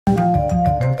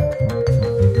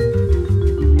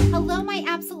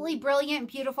brilliant,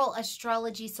 beautiful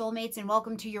astrology soulmates, and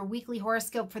welcome to your weekly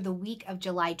horoscope for the week of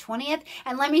July 20th.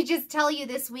 And let me just tell you,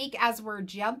 this week, as we're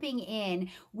jumping in,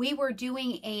 we were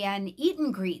doing an eat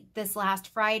and greet this last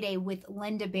Friday with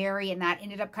Linda Berry, and that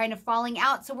ended up kind of falling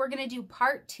out. So we're going to do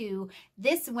part 2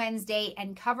 this Wednesday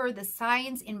and cover the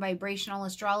signs in vibrational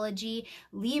astrology,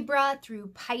 Libra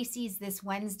through Pisces, this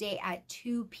Wednesday at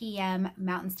 2 p.m.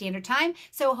 Mountain Standard Time.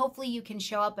 So hopefully you can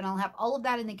show up, and I'll have all of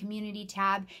that in the community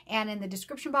tab and in the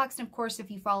description box. And of course, if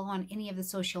you follow on any of the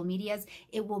social medias,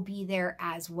 it will be there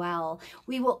as well.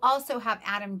 We will also have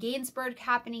Adam Gainsbourg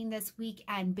happening this week,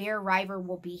 and Bear River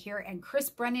will be here, and Chris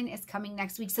Brennan is coming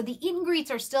next week. So the eat and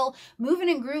greets are still moving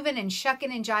and grooving and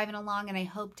shucking and jiving along, and I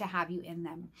hope to have you in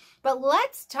them. But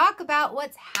let's talk about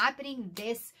what's happening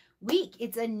this week.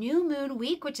 It's a new moon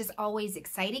week, which is always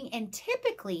exciting. And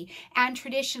typically and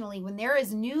traditionally, when there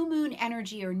is new moon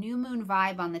energy or new moon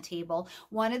vibe on the table,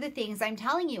 one of the things I'm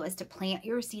telling you is to plant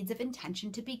your seeds of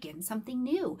intention to begin something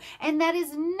new. And that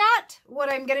is not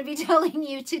what I'm going to be telling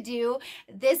you to do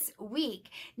this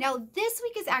week. Now, this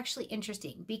week is actually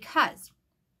interesting because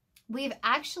we've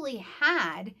actually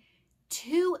had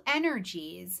 2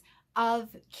 energies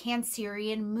of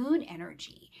Cancerian moon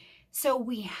energy. So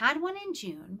we had one in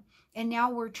June, and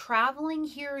now we're traveling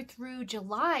here through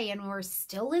July, and we're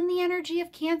still in the energy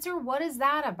of Cancer. What is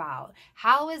that about?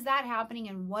 How is that happening,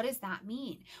 and what does that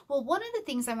mean? Well, one of the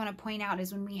things I want to point out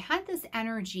is when we had this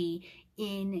energy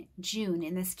in June,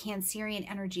 in this Cancerian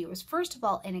energy, it was first of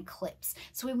all an eclipse.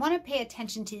 So we want to pay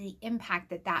attention to the impact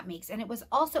that that makes. And it was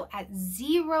also at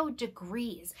 0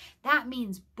 degrees. That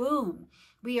means boom.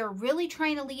 We are really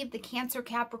trying to leave the Cancer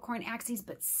Capricorn axes,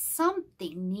 but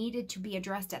something needed to be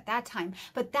addressed at that time.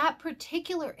 But that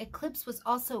particular eclipse was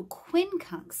also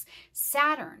quincunx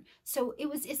Saturn. So it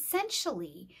was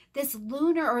essentially this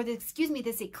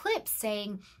this eclipse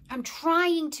saying, I'm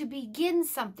trying to begin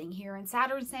something here. And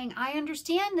Saturn saying, I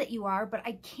understand that you are, but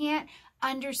I can't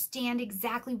understand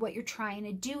exactly what you're trying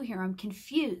to do here. I'm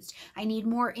confused. I need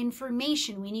more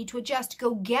information. We need to adjust.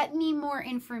 Go get me more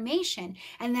information,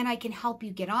 and then I can help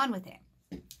you get on with it.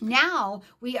 Now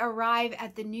we arrive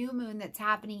at the new moon that's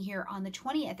happening here on the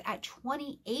 20th at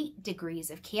 28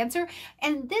 degrees of Cancer.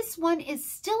 And this one is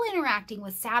still interacting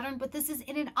with Saturn, but this is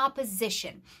in an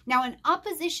opposition. Now, an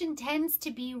opposition tends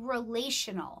to be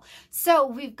relational. So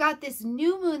we've got this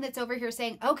new moon that's over here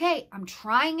saying, okay, I'm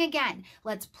trying again.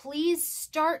 Let's please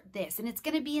start this. And it's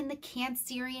going to be in the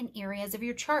Cancerian areas of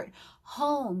your chart: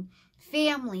 home,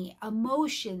 family,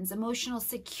 emotions, emotional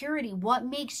security, what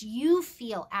makes you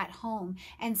feel at home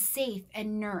and safe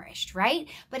and nourished, right?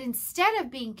 But instead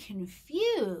of being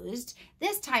confused,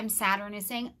 this time Saturn is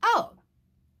saying, oh,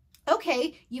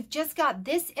 okay, you've just got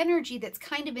this energy that's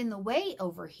kind of in the way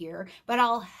over here, but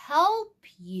I'll help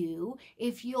you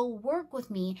if you'll work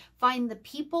with me, find the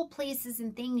people, places,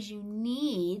 and things you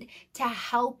need to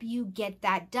help you get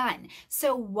that done.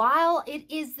 So while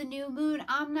it is the new moon,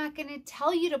 I'm not going to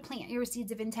tell you to plant your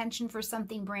seeds of intention for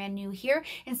something brand new here.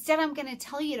 Instead, I'm going to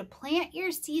tell you to plant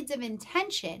your seeds of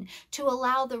intention to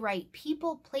allow the right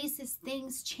people, places,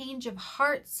 things, change of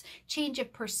hearts, change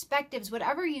of perspectives,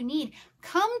 whatever you need,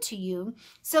 come to you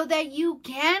so that you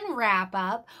can wrap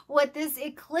up what this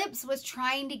eclipse was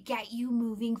trying to get you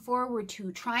moving forward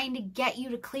to, trying to get you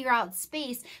to clear out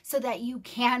space so that you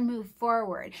can move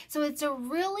forward. So it's a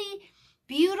really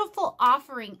beautiful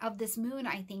offering of this moon,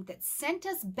 I think, that sent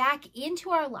us back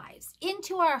into our lives,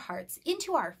 into our hearts,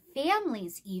 into our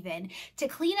families even, to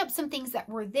clean up some things that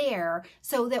were there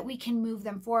so that we can move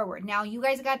them forward. Now, you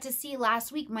guys got to see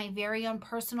last week my very own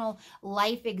personal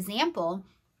life example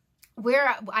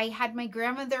where I had my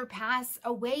grandmother pass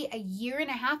away a year and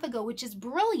a half ago, which is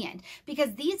brilliant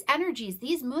because these energies,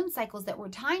 these moon cycles that we're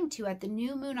tying to at the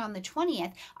new moon on the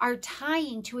 20th are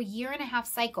tying to a year and a half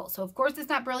cycle. So of course it's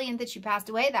not brilliant that she passed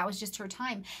away. That was just her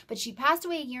time. But she passed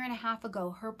away a year and a half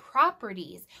ago. Her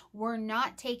properties were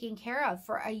not taken care of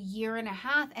for a year and a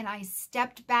half, and I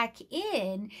stepped back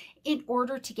in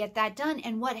order to get that done.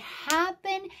 And what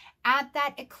happened at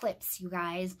that eclipse, you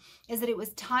guys, is that it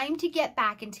was time to get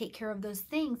back and take care of those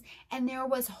things, and there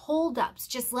was holdups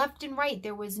just left and right.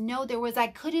 I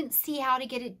couldn't see how to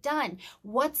get it done.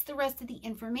 What's the rest of the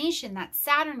information? That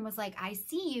Saturn was like, I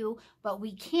see you, but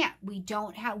we can't. We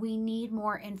need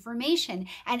more information.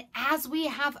 And as we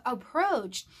have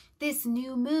approached this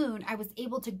new moon, I was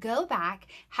able to go back,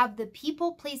 have the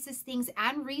people, places, things,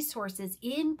 and resources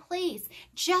in place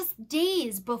just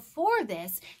days before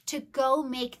this to go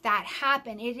make that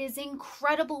happen. It is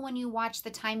incredible when you watch the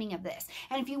timing of this.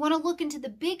 And if you want to look into the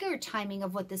bigger timing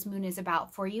of what this moon is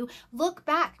about for you, look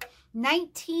back.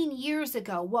 19 years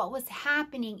ago, what was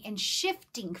happening and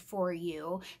shifting for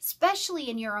you, especially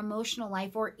in your emotional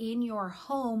life or in your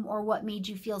home, or what made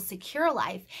you feel secure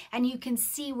life. And you can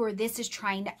see where this is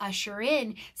trying to usher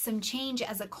in some change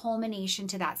as a culmination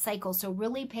to that cycle. So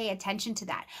really pay attention to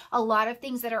that. A lot of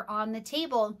things that are on the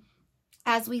table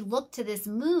as we look to this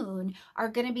moon are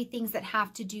going to be things that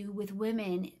have to do with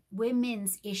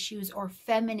women's issues or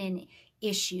feminine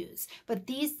issues. But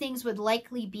these things would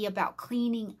likely be about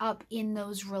cleaning up in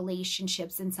those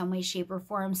relationships in some way, shape, or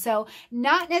form. So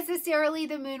not necessarily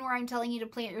the moon where I'm telling you to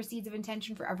plant your seeds of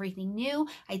intention for everything new.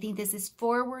 I think this is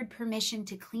forward permission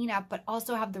to clean up, but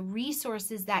also have the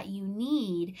resources that you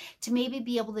need to maybe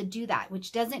be able to do that,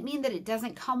 which doesn't mean that it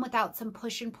doesn't come without some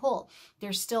push and pull.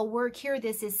 There's still work here.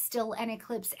 This is still an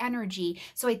eclipse energy.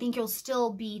 So I think you'll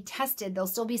still be tested. There'll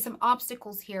still be some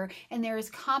obstacles here, and there is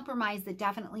compromise that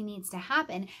definitely needs to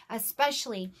happen,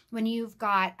 especially when you've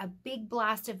got a big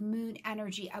blast of moon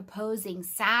energy opposing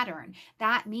Saturn.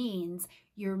 That means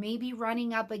you're maybe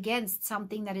running up against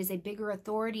something that is a bigger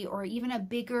authority, or even a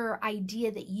bigger idea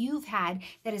that you've had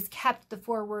that has kept the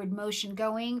forward motion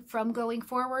going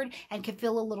forward, and can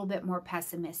feel a little bit more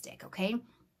pessimistic, okay?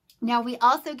 Now, we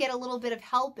also get a little bit of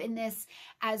help in this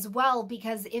as well,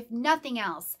 because if nothing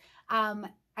else,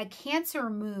 a Cancer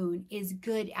moon is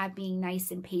good at being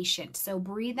nice and patient. So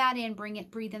breathe that in,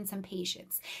 breathe in some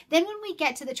patience. Then when we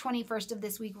get to the 21st of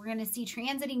this week, we're going to see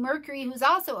transiting Mercury, who's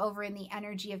also over in the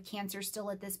energy of Cancer still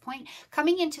at this point,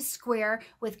 coming into square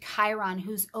with Chiron,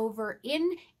 who's over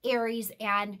in Aries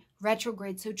and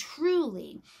retrograde. So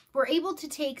truly, we're able to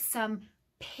take some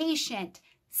patient,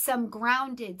 some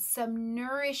grounded, some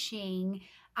nourishing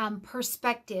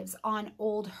perspectives on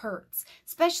old hurts,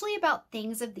 especially about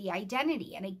things of the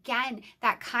identity. And again,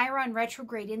 that Chiron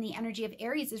retrograde in the energy of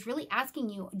Aries is really asking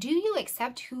you, do you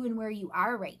accept who and where you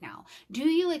are right now? Do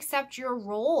you accept your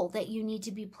role that you need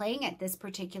to be playing at this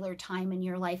particular time in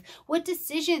your life? What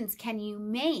decisions can you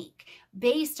make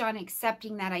based on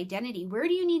accepting that identity? Where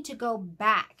do you need to go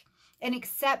back and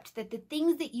accept that the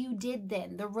things that you did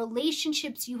then, the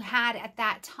relationships you had at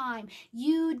that time,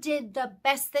 you did the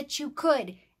best that you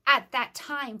could at that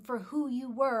time for who you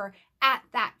were at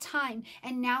that time.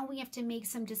 And now we have to make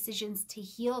some decisions to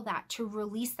heal that, to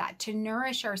release that, to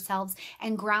nourish ourselves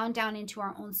and ground down into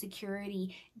our own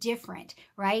security different,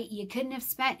 right? You couldn't have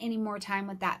spent any more time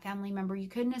with that family member. You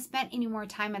couldn't have spent any more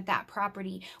time at that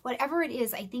property. Whatever it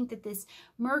is, I think that this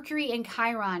Mercury and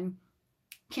Chiron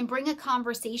can bring a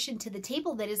conversation to the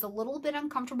table that is a little bit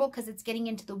uncomfortable because it's getting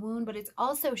into the wound, but it's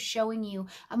also showing you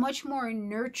a much more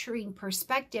nurturing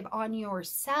perspective on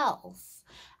yourself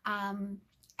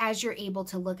as you're able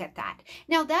to look at that.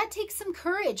 Now, that takes some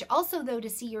courage also, though, to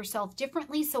see yourself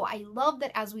differently. So I love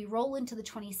that as we roll into the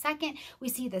 22nd, we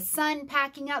see the sun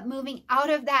packing up, moving out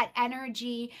of that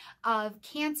energy of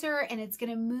Cancer, and it's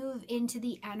going to move into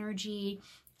the energy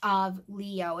of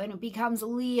Leo, and it becomes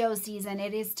Leo season.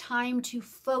 It is time to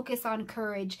focus on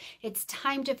courage. It's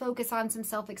time to focus on some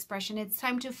self-expression. It's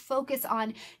time to focus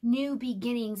on new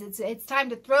beginnings. It's time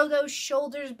to throw those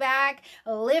shoulders back,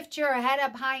 lift your head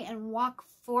up high, and walk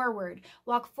forward.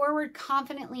 Walk forward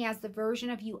confidently as the version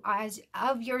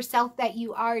of yourself that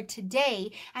you are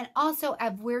today, and also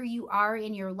of where you are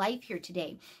in your life here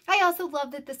today. I also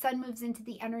love that the sun moves into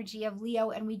the energy of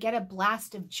Leo, and we get a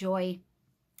blast of joy.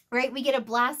 Right? We get a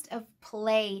blast of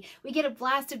play. We get a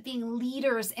blast of being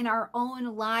leaders in our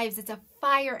own lives. It's a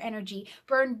fire energy.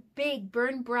 Burn big,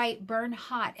 burn bright, burn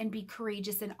hot, and be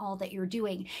courageous in all that you're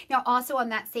doing. Now, also on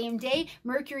that same day,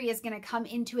 Mercury is going to come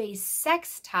into a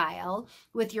sextile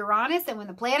with Uranus. And when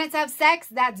the planets have sex,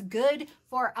 that's good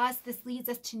for us. This leads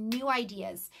us to new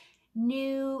ideas,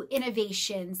 new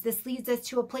innovations. This leads us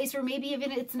to a place where maybe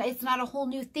even it's not a whole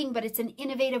new thing, but it's an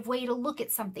innovative way to look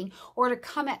at something or to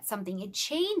come at something. It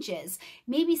changes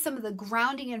maybe some of the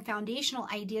grounding and foundational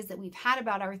ideas that we've had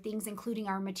about our things, including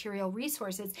our material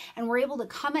resources, and we're able to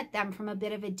come at them from a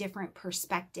bit of a different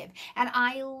perspective. And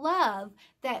I love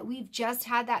that we've just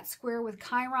had that square with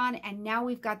Chiron, and now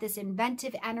we've got this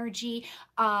inventive energy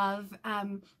of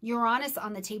Uranus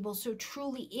on the table. So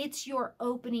truly, it's your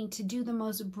opening to do the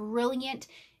most brilliant,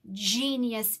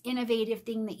 genius, innovative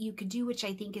thing that you could do, which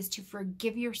I think is to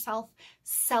forgive yourself,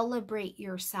 celebrate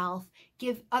yourself,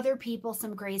 give other people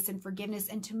some grace and forgiveness,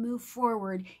 and to move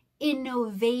forward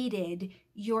innovated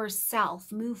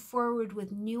yourself. Move forward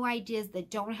with new ideas that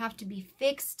don't have to be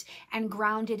fixed and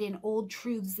grounded in old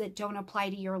truths that don't apply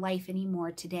to your life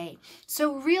anymore today.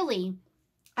 So really,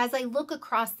 As I look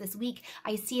across this week,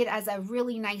 I see it as a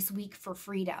really nice week for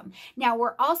freedom. Now,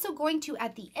 we're also going to,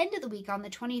 at the end of the week on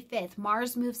the 25th,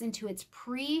 Mars moves into its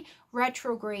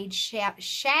pre-retrograde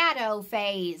shadow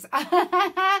phase.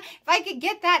 If I could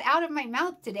get that out of my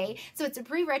mouth today. So it's a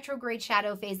pre-retrograde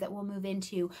shadow phase that we'll move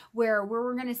into, where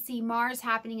we're going to see Mars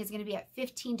happening is going to be at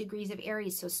 15 degrees of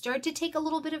Aries. So start to take a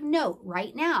little bit of note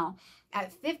right now.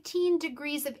 At 15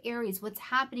 degrees of Aries, what's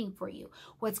happening for you?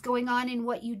 What's going on in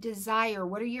what you desire?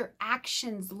 What are your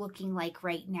actions looking like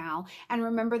right now? And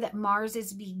remember that Mars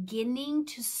is beginning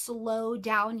to slow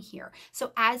down here.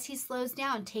 So as he slows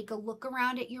down, take a look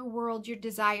around at your world, your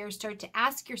desires. Start to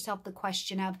ask yourself the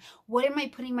question of, what am I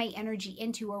putting my energy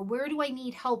into? Or where do I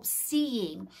need help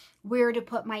seeing where to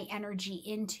put my energy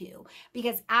into?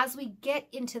 Because as we get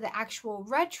into the actual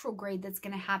retrograde that's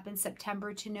going to happen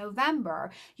September to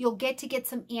November, you'll get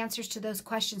some answers to those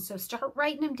questions. So start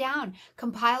writing them down.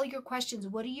 Compile your questions.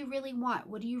 What do you really want?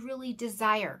 What do you really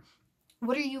desire?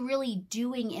 What are you really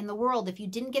doing in the world? If you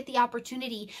didn't get the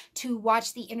opportunity to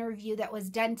watch the interview that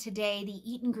was done today, the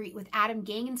Eat and Greet with Adam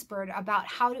Gangensburg, about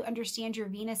how to understand your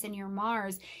Venus and your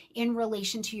Mars in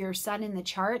relation to your sun in the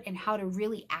chart and how to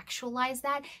really actualize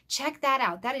that, check that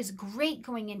out. That is great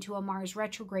going into a Mars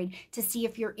retrograde to see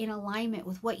if you're in alignment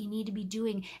with what you need to be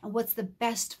doing and what's the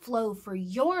best flow for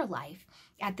your life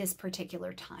at this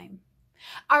particular time.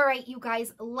 All right, you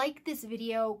guys, like this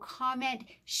video, comment,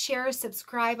 share,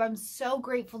 subscribe. I'm so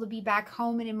grateful to be back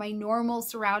home and in my normal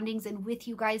surroundings and with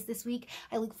you guys this week.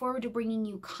 I look forward to bringing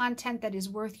you content that is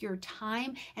worth your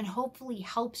time and hopefully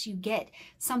helps you get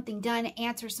something done,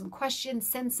 answer some questions,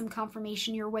 send some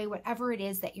confirmation your way, whatever it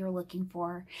is that you're looking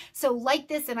for. So like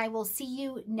this, and I will see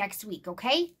you next week,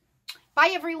 okay?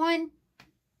 Bye, everyone.